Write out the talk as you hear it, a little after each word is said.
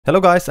Hello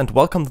guys, and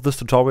welcome to this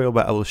tutorial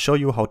where I will show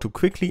you how to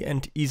quickly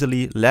and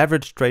easily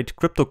leverage trade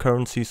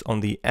cryptocurrencies on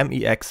the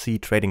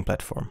MEXC trading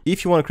platform.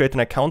 If you want to create an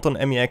account on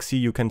MEXC,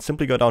 you can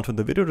simply go down to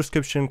the video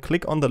description,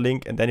 click on the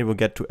link, and then you will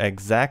get to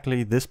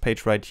exactly this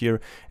page right here,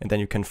 and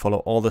then you can follow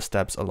all the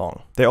steps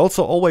along. They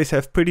also always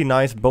have pretty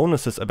nice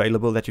bonuses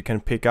available that you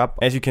can pick up.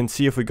 As you can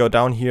see, if we go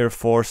down here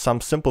for some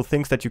simple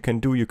things that you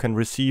can do, you can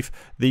receive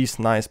these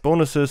nice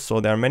bonuses. So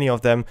there are many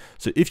of them.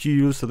 So if you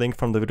use the link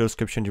from the video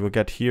description, you will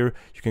get here,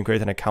 you can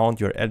create an account,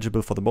 you're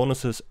eligible for the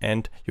bonuses,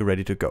 and you're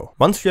ready to go.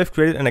 Once you have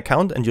created an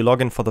account and you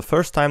log in for the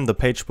first time, the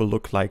page will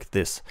look like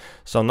this.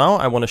 So now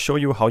I want to show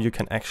you how you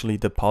can actually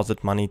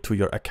deposit money to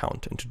your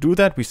account. And to do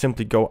that, we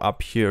simply go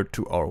up here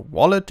to our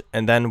wallet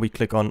and then we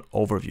click on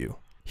Overview.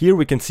 Here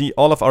we can see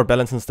all of our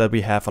balances that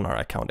we have on our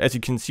account. As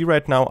you can see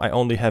right now, I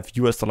only have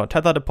US dollar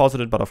Tether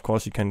deposited, but of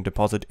course you can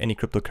deposit any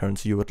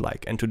cryptocurrency you would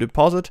like. And to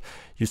deposit,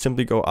 you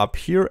simply go up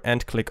here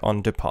and click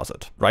on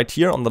Deposit. Right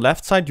here on the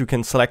left side, you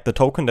can select the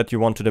token that you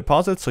want to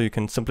deposit. So you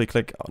can simply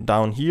click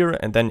down here,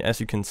 and then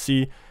as you can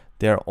see,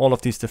 there are all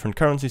of these different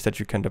currencies that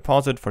you can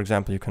deposit. For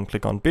example, you can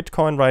click on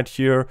Bitcoin right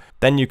here.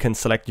 Then you can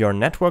select your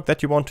network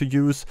that you want to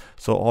use.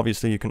 So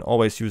obviously you can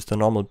always use the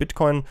normal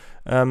Bitcoin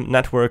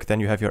network. Then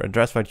you have your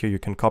address right here. You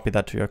can copy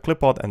that to your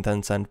clipboard and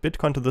then send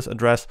Bitcoin to this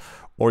address.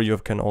 Or you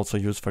can also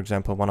use, for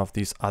example, one of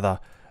these other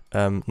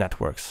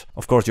networks.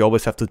 Of course, you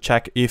always have to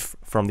check if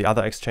from the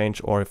other exchange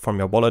or from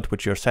your wallet,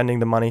 which you're sending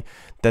the money,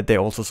 that they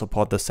also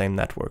support the same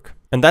network.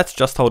 And that's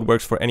just how it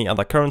works for any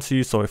other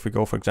currency. So if we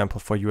go, for example,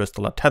 for US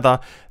dollar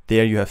Tether,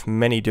 there you have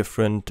many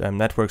different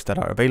networks that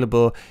are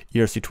available.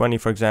 ERC20,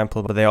 for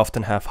example, but they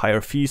often have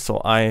higher fees.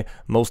 So I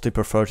mostly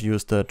prefer to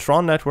use the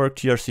Tron network,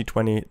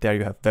 TRC20. There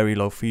you have very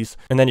low fees.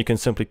 And then you can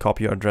simply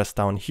copy your address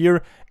down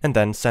here and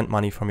then send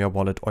money from your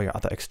wallet or your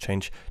other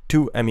exchange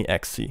to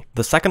MEXC.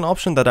 The second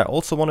option that I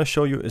also want to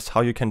show you is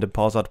how you can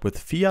deposit with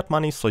fiat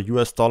money, so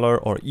US dollar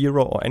or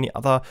euro or any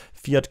other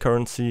fiat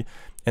currency.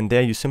 And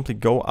there you simply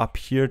go up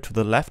here to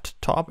the left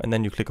top and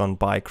then you click on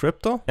Buy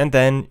Crypto. And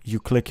then you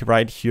click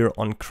right here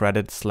on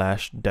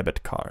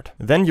Credit/Debit Card.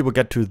 Then you will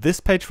get to this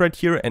page right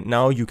here, and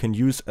now you can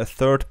use a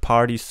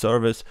third-party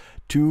service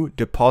to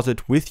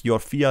deposit with your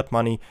fiat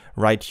money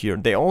right here.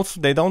 They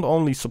don't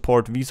only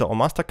support Visa or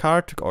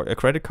MasterCard or a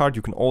credit card.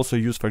 You can also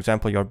use, for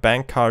example, your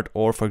bank card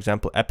or, for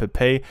example, Apple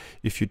Pay.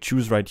 If you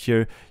choose right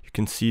here, you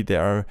can see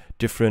there are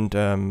different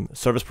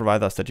service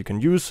providers that you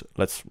can use.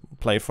 Let's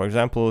play, for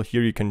example,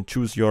 here you can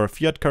choose your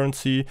fiat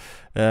currency.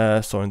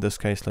 So in this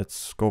case,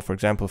 let's go, for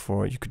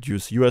example, you could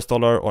use US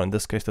dollar, or in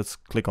this case, let's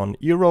click on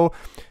euro.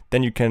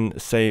 Then you can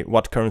say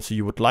what currency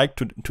you would like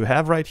to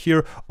have right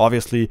here.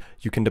 Obviously,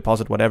 you can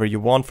deposit whatever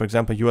you want, for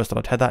example, US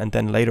dollar Tether, and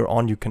then later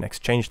on you can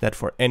exchange that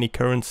for any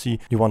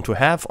currency you want to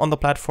have on the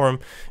platform.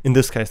 In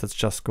this case, let's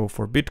just go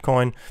for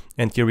Bitcoin.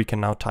 And here we can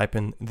now type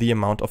in the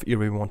amount of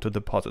euro we want to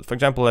deposit. For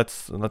example,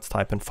 let's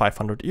type in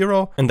 500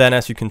 euro. And then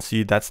as you can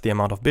see, that's the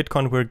amount of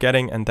Bitcoin we're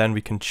getting. And then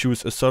we can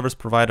choose a service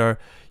provider.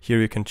 Here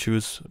you can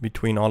choose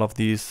between all of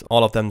these.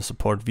 All of them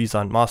support Visa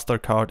and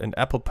MasterCard and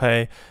Apple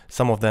Pay.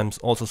 Some of them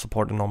also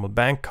support a normal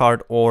bank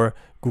card or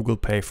Google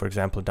Pay, for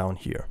example, down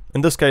here.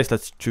 In this case,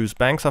 let's choose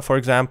Banksa, for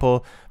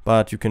example,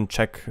 but you can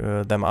check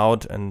them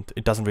out and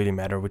it doesn't really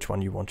matter which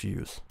one you want to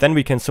use. Then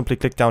we can simply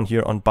click down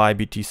here on Buy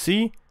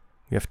BTC.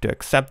 We have to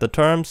accept the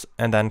terms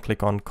and then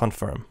click on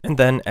Confirm. And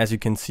then, as you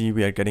can see,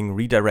 we are getting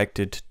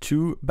redirected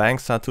to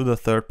Banksa, to the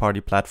third-party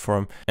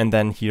platform. And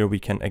then here we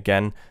can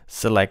again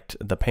select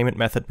the payment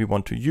method we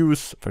want to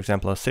use. For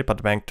example, a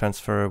SEPA bank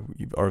transfer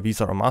or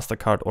Visa or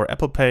MasterCard or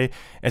Apple Pay.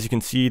 As you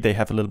can see, they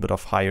have a little bit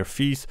of higher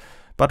fees,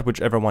 but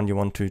whichever one you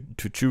want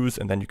to choose,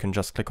 and then you can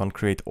just click on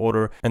Create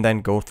Order and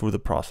then go through the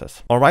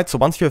process. All right, so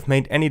once you have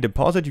made any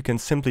deposit, you can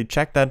simply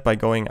check that by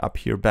going up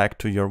here back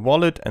to your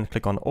wallet and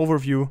click on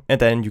Overview, and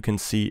then you can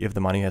see if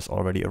the money has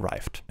already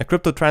arrived. A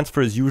crypto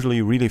transfer is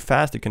usually really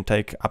fast. It can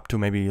take up to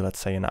maybe, let's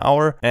say, an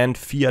hour, and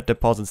fiat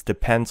deposits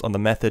depends on the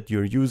method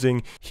you're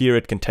using. Here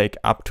it can take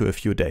up to a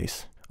few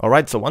days.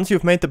 Alright, so once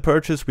you've made the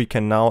purchase, we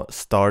can now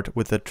start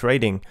with the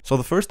trading. So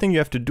the first thing you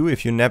have to do,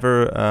 if you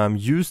never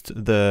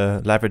used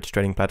the leverage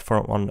trading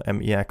platform on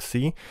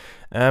MEXC,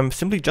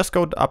 simply just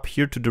go up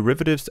here to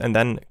derivatives and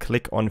then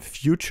click on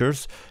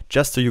futures,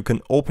 just so you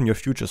can open your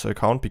futures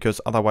account, because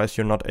otherwise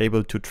you're not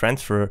able to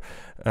transfer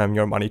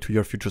your money to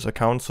your futures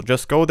account. So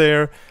just go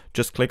there,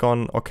 just click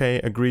on OK,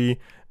 agree,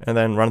 and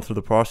then run through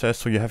the process.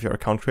 So you have your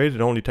account created.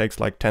 It only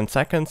takes like 10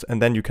 seconds,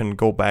 and then you can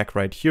go back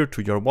right here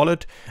to your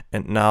wallet.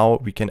 And now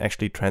we can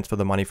actually transfer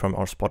the money from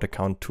our spot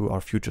account to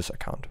our futures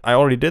account. I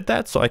already did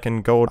that, so I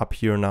can go up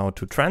here now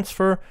to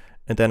transfer.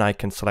 And then I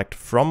can select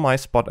from my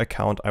spot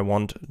account, I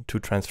want to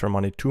transfer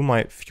money to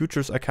my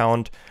futures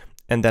account.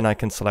 And then I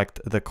can select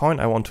the coin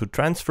I want to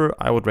transfer.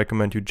 I would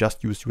recommend you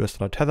just use US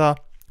dollar Tether,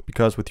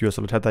 because with US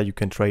dollar Tether you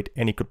can trade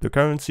any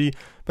cryptocurrency,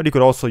 but you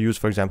could also use,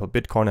 for example,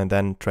 Bitcoin and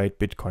then trade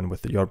Bitcoin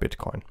with your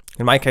Bitcoin.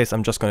 In my case,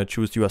 I'm just going to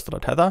choose US dollar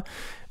Tether,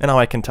 and now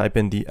I can type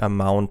in the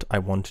amount I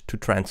want to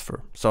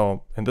transfer.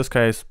 So in this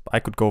case, I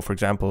could go, for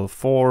example,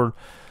 for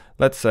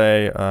let's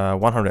say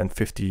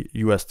 150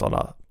 US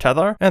dollar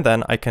tether, and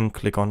then I can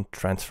click on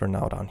transfer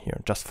now down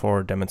here just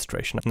for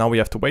demonstration. Now we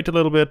have to wait a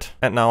little bit,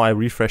 and now I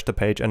refresh the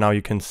page, and now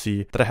you can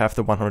see that I have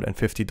the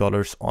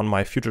 $150 on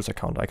my futures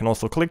account. I can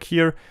also click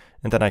here,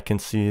 and then I can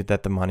see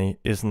that the money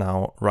is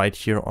now right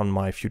here on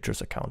my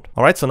futures account.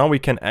 All right, so now we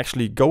can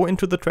actually go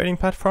into the trading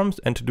platforms,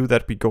 and to do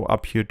that we go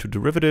up here to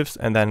derivatives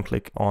and then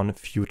click on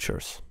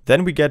futures.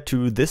 Then we get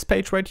to this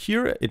page right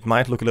here. It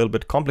might look a little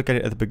bit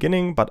complicated at the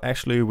beginning, but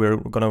actually we're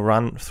gonna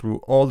run through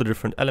all the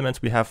different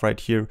elements we have right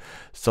here.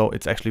 So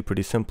it's actually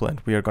pretty simple,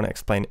 and we are gonna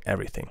explain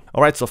everything.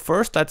 All right, so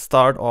first let's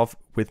start off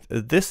with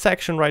this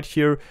section right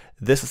here.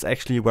 This is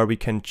actually where we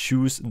can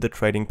choose the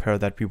trading pair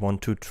that we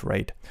want to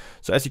trade.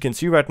 So as you can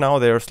see right now,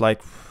 there's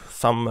like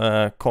some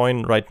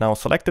coin right now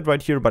selected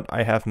right here, but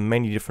I have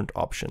many different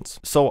options.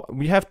 So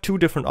we have two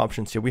different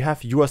options here. We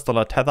have US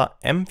dollar Tether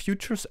M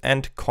futures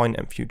and Coin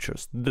M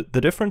futures.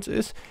 The difference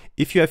is,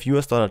 if you have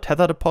US dollar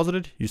Tether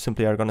deposited, you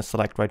simply are going to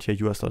select right here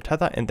US dollar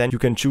Tether, and then you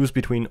can choose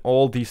between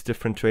all these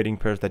different trading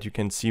pairs that you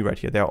can see right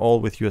here. They're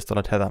all with US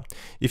dollar Tether.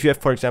 If you have,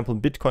 for example,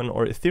 Bitcoin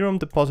or Ethereum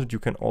deposit, you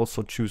can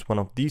also choose one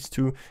of these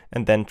two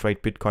and then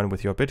trade Bitcoin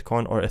with your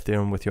Bitcoin or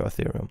Ethereum with your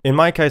Ethereum. In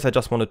my case, I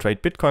just want to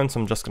trade Bitcoin, so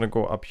I'm just going to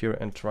go up here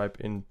and type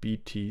in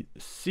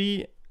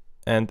BTC,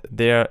 and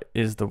there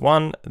is the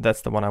one.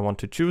 That's the one I want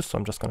to choose, so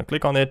I'm just going to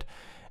click on it,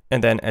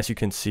 and then as you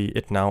can see,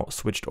 it now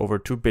switched over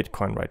to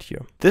Bitcoin right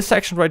here. This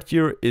section right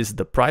here is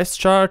the price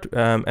chart.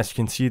 As you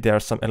can see, there are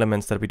some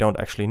elements that we don't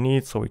actually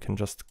need, so we can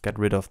just get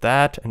rid of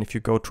that. And if you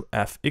go to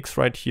FX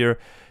right here,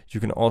 you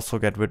can also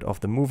get rid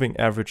of the moving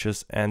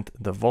averages and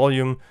the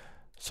volume.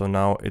 So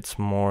now it's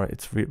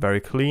very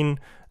clean,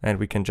 and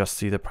we can just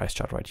see the price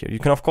chart right here. You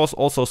can of course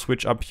also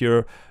switch up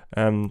here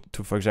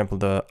to, for example,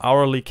 the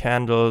hourly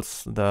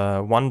candles,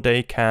 the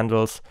 1-day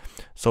candles,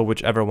 so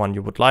whichever one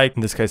you would like.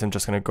 In this case, I'm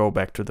just going to go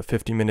back to the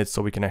 50 minutes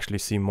so we can actually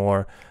see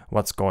more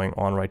what's going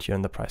on right here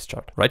in the price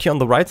chart. Right here on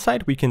the right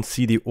side, we can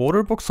see the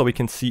order book, so we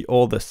can see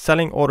all the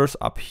selling orders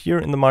up here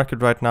in the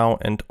market right now,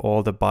 and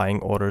all the buying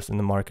orders in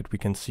the market we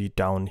can see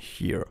down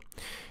here.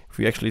 If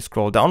we actually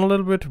scroll down a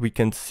little bit, we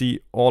can see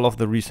all of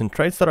the recent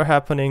trades that are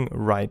happening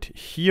right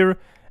here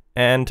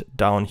and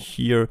down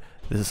here.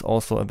 This is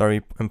also a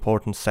very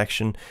important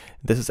section.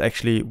 This is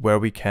actually where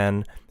we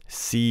can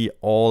see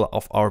all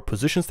of our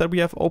positions that we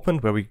have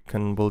opened, where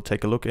we'll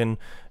take a look in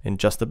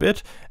just a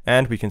bit,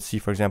 and we can see,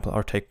 for example,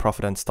 our take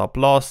profit and stop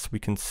loss. We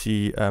can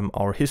see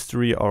our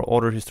history, our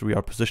order history,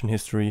 our position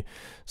history.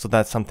 So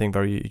that's something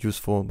very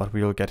useful, but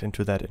we'll get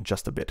into that in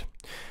just a bit.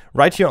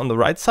 Right here on the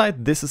right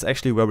side, this is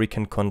actually where we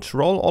can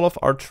control all of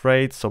our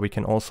trades. So we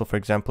can also, for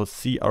example,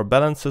 see our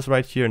balances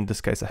right here. In this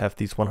case, I have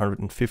these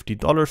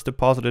 $150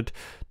 deposited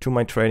to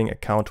my trading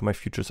account, to my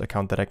futures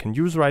account, that I can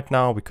use right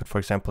now. We could, for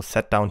example,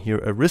 set down here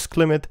a risk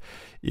limit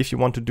if you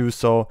want to do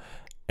so.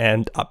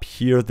 And up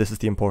here, this is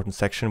the important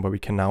section where we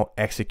can now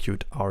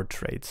execute our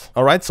trades.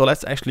 All right, so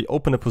let's actually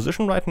open a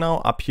position right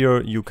now. Up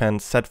here, you can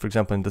set, for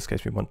example, in this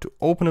case, we want to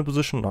open a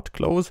position, not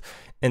close,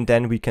 and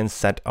then we can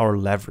set our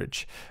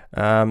leverage.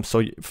 So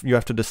you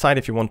have to decide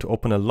if you want to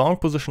open a long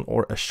position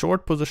or a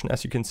short position,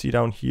 as you can see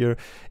down here.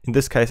 In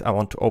this case, I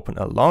want to open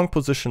a long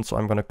position, so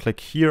I'm going to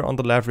click here on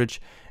the leverage,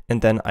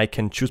 and then I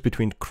can choose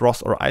between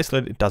cross or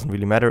isolated. It doesn't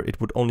really matter.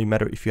 It would only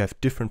matter if you have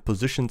different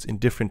positions in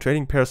different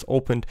trading pairs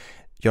opened.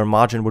 Your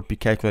margin would be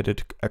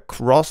calculated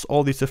across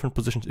all these different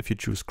positions if you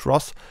choose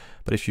cross.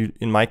 But if you,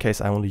 in my case,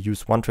 I only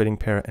use one trading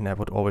pair, and I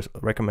would always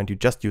recommend you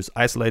just use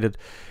isolated.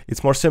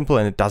 It's more simple,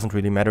 and it doesn't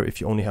really matter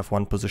if you only have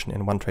one position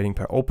in one trading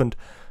pair opened.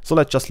 So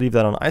let's just leave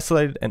that on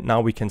isolated, and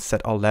now we can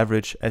set our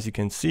leverage. As you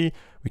can see,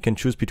 we can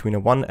choose between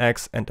a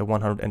 1x and a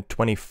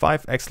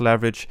 125x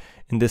leverage.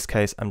 In this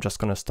case, I'm just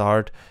going to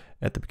start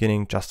at the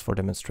beginning, just for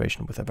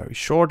demonstration, with a very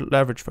short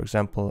leverage, for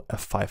example, a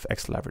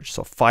 5x leverage.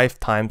 So 5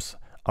 times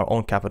our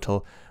own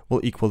capital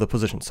will equal the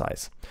position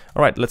size.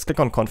 All right, let's click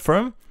on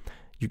confirm.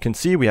 You can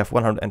see we have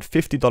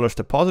 $150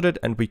 deposited,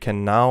 and we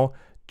can now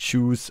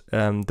choose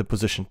the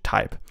position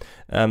type.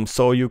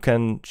 So you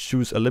can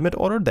choose a limit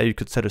order. There you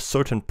could set a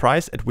certain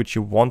price at which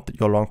you want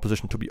your long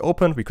position to be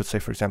opened. We could say,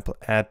 for example,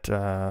 at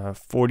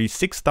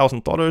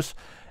 $46,000.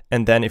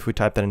 And then if we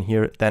type that in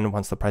here, then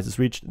once the price is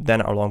reached,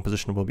 then our long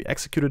position will be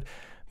executed.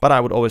 But I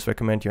would always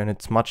recommend you, and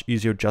it's much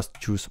easier, just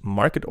choose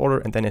market order.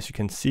 And then as you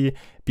can see,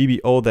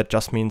 BBO, that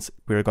just means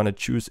it's going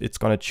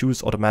to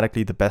choose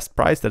automatically the best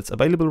price that's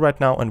available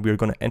right now, and we're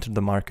going to enter the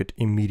market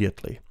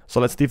immediately. So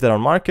let's leave that on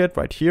market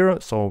right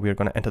here. So we're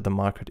going to enter the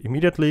market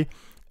immediately.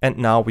 And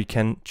now we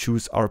can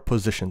choose our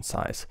position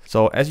size.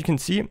 So as you can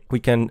see, we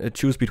can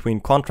choose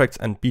between contracts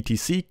and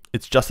BTC.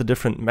 It's just a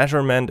different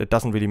measurement. It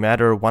doesn't really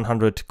matter.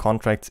 100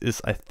 contracts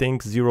is, I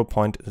think,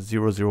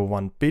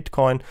 0.001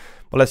 Bitcoin.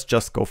 But let's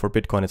just go for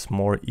Bitcoin. It's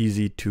more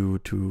easy to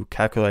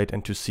calculate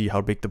and to see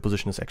how big the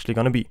position is actually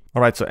going to be.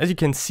 All right, so as you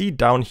can see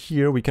down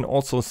here, we can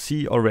also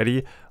see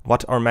already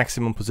what our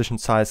maximum position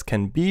size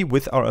can be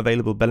with our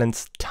available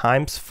balance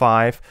times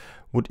 5.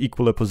 Would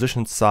equal a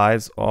position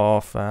size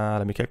of,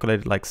 let me calculate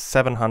it, like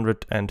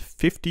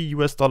 $750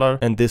 US,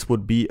 and this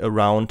would be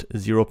around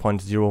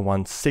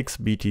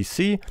 0.016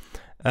 BTC.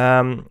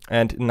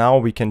 And now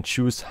we can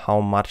choose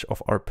how much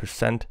of our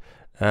percent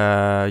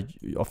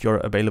of your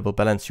available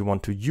balance you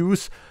want to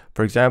use.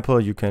 For example,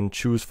 you can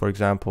choose, for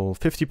example,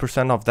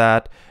 50% of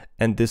that,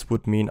 and this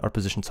would mean our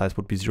position size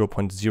would be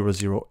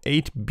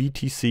 0.008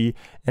 BTC,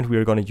 and we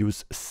are going to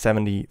use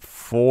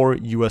 74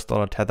 US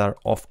dollar tether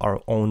of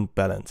our own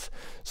balance.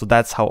 So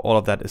that's how all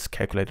of that is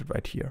calculated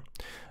right here.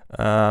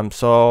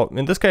 So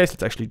in this case,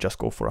 let's actually just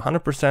go for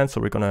 100%. So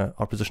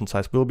our position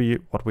size will be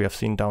what we have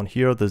seen down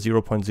here, the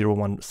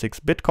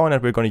 0.016 Bitcoin,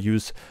 and we're going to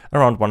use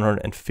around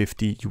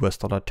 150 US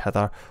dollar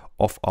tether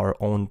of our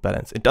own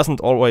balance. It doesn't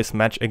always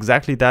match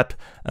exactly that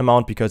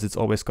amount because it's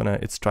always gonna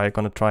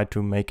try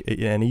to make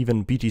an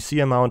even BTC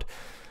amount.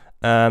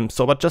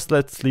 But just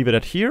let's leave it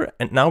at here.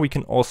 And now we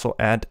can also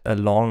add a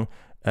long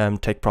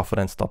take profit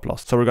and stop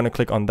loss. So we're going to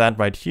click on that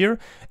right here,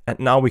 and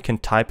now we can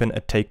type in a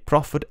take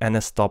profit and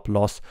a stop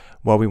loss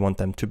where we want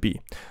them to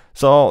be.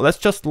 So let's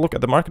just look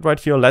at the market right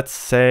here. Let's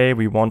say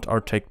we want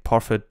our take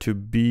profit to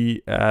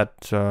be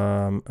at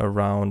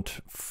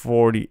around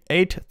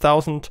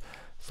 48,000.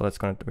 So we're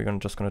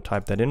just going to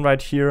type that in right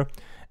here,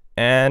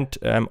 and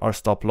our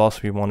stop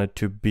loss we want it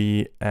to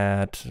be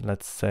at,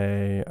 let's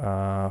say,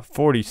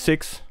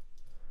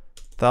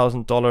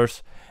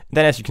 $46,000.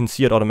 Then, as you can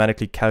see, it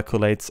automatically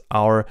calculates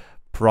our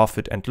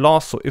profit and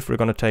loss. So if we're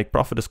going to take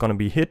profit is going to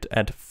be hit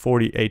at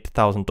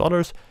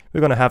 $48,000,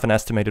 we're going to have an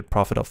estimated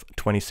profit of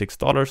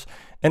 $26.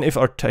 And if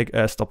our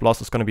stop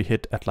loss is going to be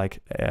hit at like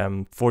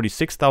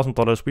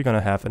 $46,000, we're going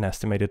to have an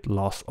estimated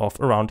loss of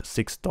around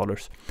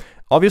 $6.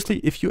 Obviously,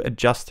 if you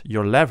adjust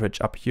your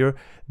leverage up here,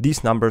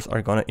 these numbers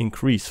are going to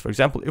increase. For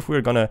example, if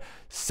we're going to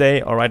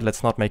say, all right,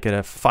 let's not make it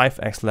a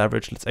 5x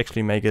leverage, let's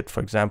actually make it,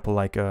 for example,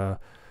 like a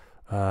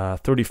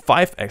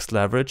 35x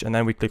leverage, and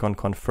then we click on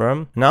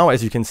confirm. Now,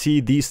 as you can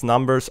see, these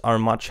numbers are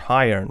much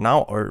higher.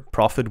 Now our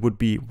profit would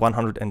be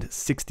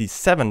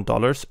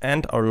 $167,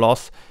 and our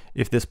loss,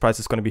 if this price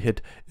is going to be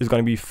hit, is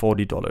going to be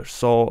 $40.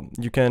 So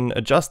you can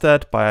adjust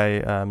that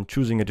by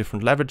choosing a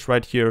different leverage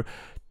right here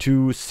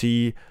to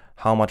see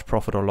how much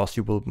profit or loss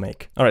you will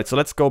make. All right, so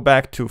let's go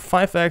back to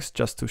 5x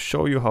just to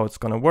show you how it's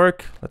going to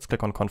work. Let's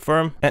click on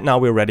confirm, and now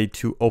we're ready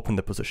to open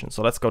the position.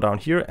 So let's go down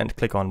here and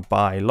click on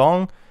buy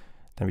long.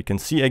 Then we can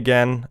see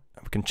again,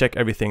 we can check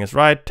everything is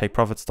right, take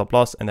profit, stop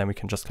loss, and then we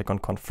can just click on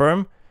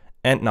confirm.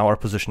 And now our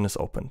position is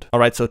opened. All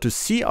right, so to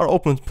see our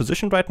open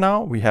position right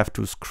now, we have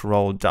to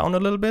scroll down a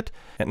little bit.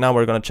 And now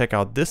we're going to check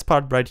out this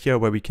part right here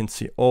where we can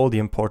see all the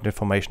important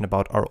information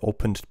about our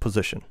opened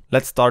position.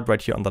 Let's start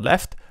right here on the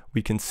left.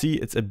 We can see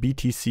it's a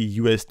BTC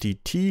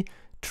USDT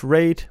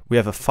trade. We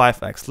have a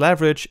 5x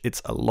leverage.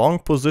 It's a long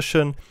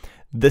position.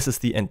 This is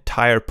the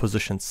entire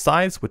position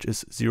size, which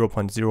is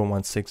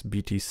 0.016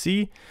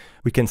 BTC.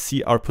 We can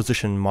see our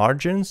position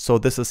margin. So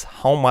this is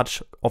how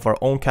much of our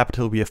own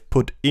capital we have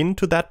put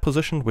into that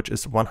position, which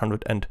is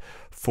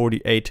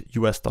 148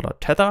 US dollar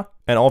tether.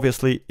 And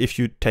obviously, if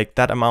you take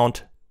that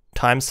amount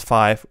times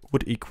 5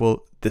 would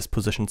equal this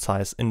position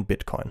size in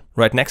Bitcoin.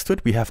 Right next to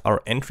it, we have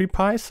our entry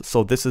price.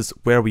 So this is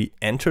where we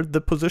entered the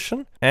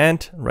position.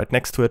 And right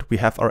next to it, we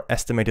have our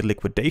estimated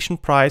liquidation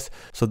price.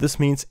 So this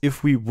means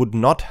if we would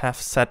not have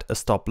set a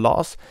stop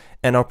loss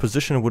and our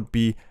position would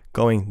be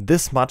going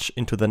this much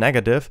into the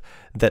negative,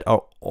 that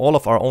all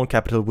of our own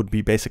capital would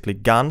be basically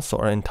gone. So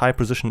our entire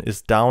position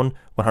is down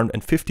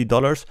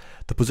 $150.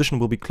 The position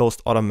will be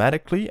closed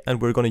automatically,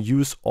 and we're going to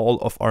use all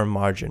of our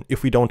margin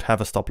if we don't have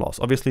a stop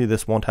loss. Obviously,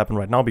 this won't happen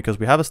right now because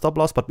we have a stop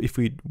loss, but if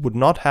we would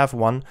not have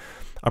one,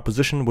 our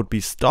position would be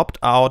stopped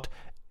out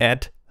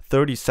at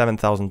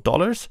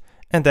 $37,000.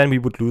 And then we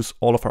would lose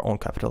all of our own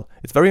capital.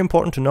 It's very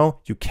important to know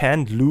you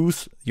can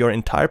lose your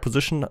entire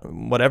position,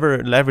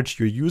 whatever leverage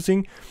you're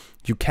using.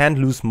 You can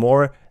lose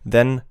more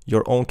than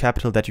your own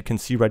capital that you can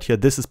see right here.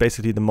 This is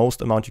basically the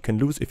most amount you can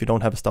lose if you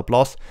don't have a stop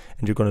loss,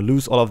 and you're going to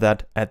lose all of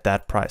that at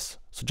that price.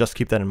 So just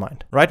keep that in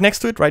mind. Right next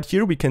to it, right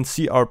here, we can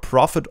see our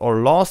profit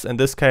or loss. In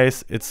this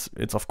case, it's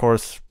of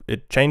course,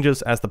 it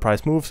changes as the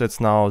price moves. It's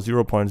now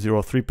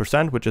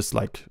 0.03%, which is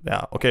like,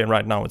 yeah, okay,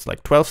 right now it's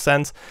like 12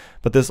 cents,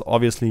 but this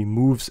obviously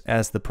moves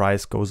as the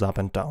price goes up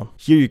and down.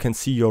 Here you can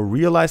see your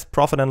realized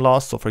profit and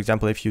loss. So for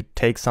example, if you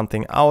take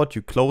something out,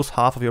 you close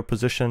half of your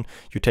position,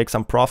 you take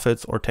some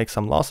profits or take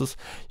some losses,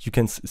 you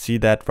can see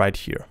that right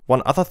here.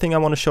 One other thing I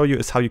want to show you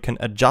is how you can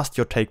adjust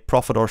your take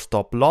profit or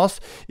stop loss.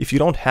 If you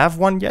don't have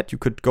one yet, you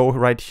could go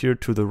right here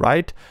to the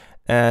right.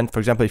 And for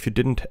example, if you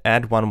didn't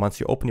add one once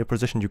you open your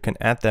position, you can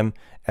add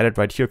it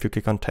right here if you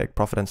click on take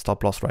profit and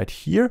stop loss right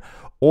here.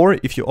 Or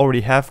if you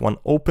already have one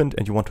opened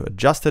and you want to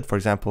adjust it, for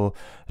example,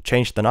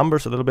 change the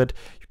numbers a little bit,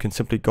 you can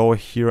simply go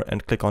here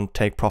and click on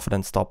take profit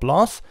and stop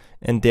loss.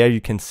 And there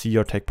you can see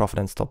your take profit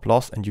and stop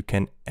loss, and you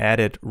can add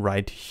it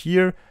right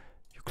here.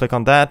 Click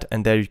on that,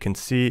 and there you can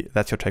see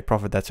that's your take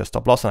profit, that's your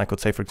stop loss. And I could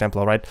say, for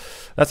example, all right,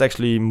 let's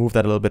actually move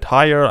that a little bit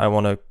higher. I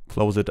want to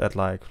close it at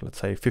like, let's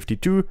say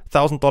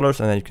 $52,000,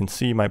 and then you can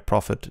see my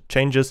profit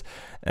changes.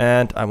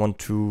 And I want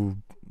to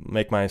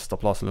make my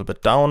stop loss a little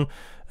bit down.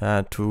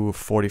 to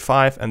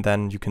 45, and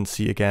then you can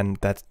see again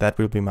that that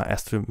will be my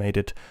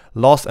estimated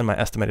loss and my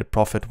estimated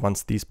profit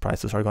once these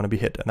prices are going to be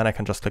hit. And then I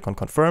can just click on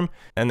confirm,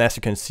 and as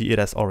you can see, it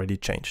has already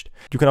changed.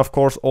 You can of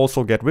course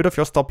also get rid of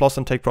your stop loss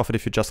and take profit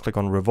if you just click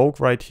on revoke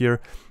right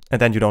here,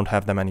 and then you don't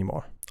have them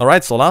anymore.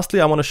 Alright, so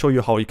lastly I want to show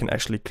you how you can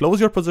actually close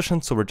your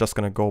position. So we're just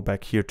going to go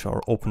back here to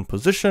our open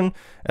position.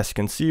 As you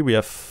can see, we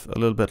have a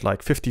little bit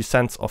like 50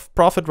 cents of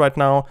profit right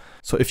now.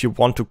 So if you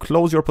want to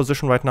close your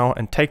position right now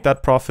and take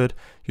that profit,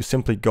 you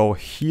simply go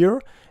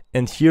here,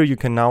 and here you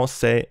can now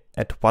say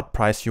at what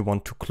price you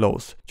want to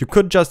close. You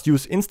could just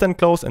use instant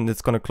close and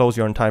it's going to close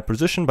your entire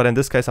position, but in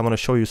this case I want to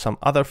show you some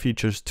other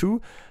features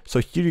too. So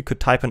here you could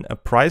type in a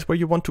price where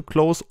you want to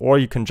close, or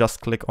you can just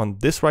click on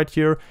this right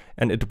here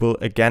and it will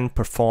again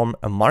perform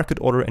a market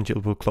order and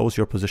it will close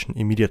your position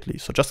immediately.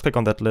 So just click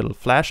on that little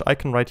flash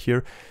icon right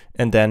here,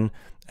 and then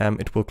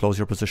it will close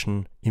your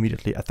position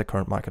immediately at the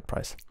current market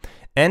price.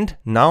 And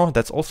now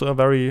that's also a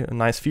very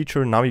nice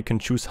feature. Now you can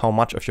choose how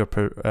much of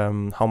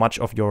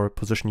your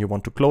position you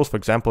want to close. For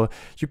example,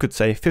 you could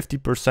say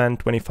 50%,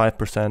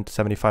 25%,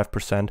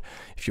 75%.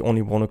 If you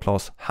only want to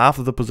close half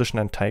of the position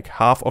and take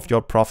half of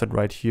your profit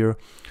right here.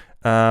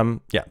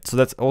 Yeah, so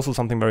that's also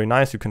something very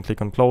nice. You can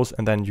click on close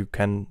and then you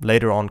can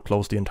later on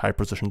close the entire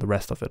position, the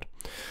rest of it.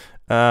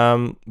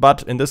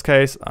 But in this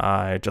case,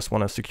 I just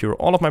want to secure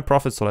all of my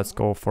profits. So let's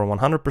go for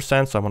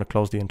 100%. So I want to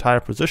close the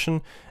entire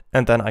position,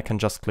 and then I can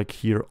just click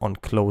here on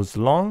close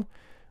long.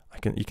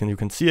 You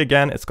can see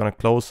again, it's going to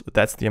close.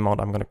 That's the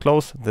amount I'm going to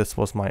close. This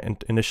was my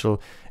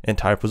initial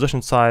entire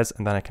position size,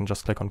 and then I can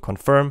just click on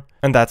confirm,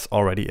 and that's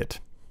already it.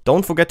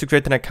 Don't forget to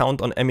create an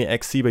account on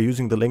MEXC by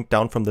using the link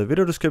down from the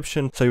video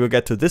description. So you will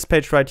get to this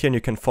page right here and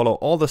you can follow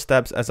all the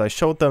steps as I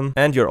showed them.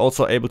 And you're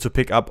also able to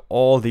pick up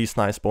all these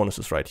nice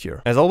bonuses right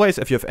here. As always,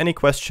 if you have any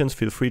questions,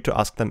 feel free to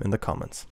ask them in the comments.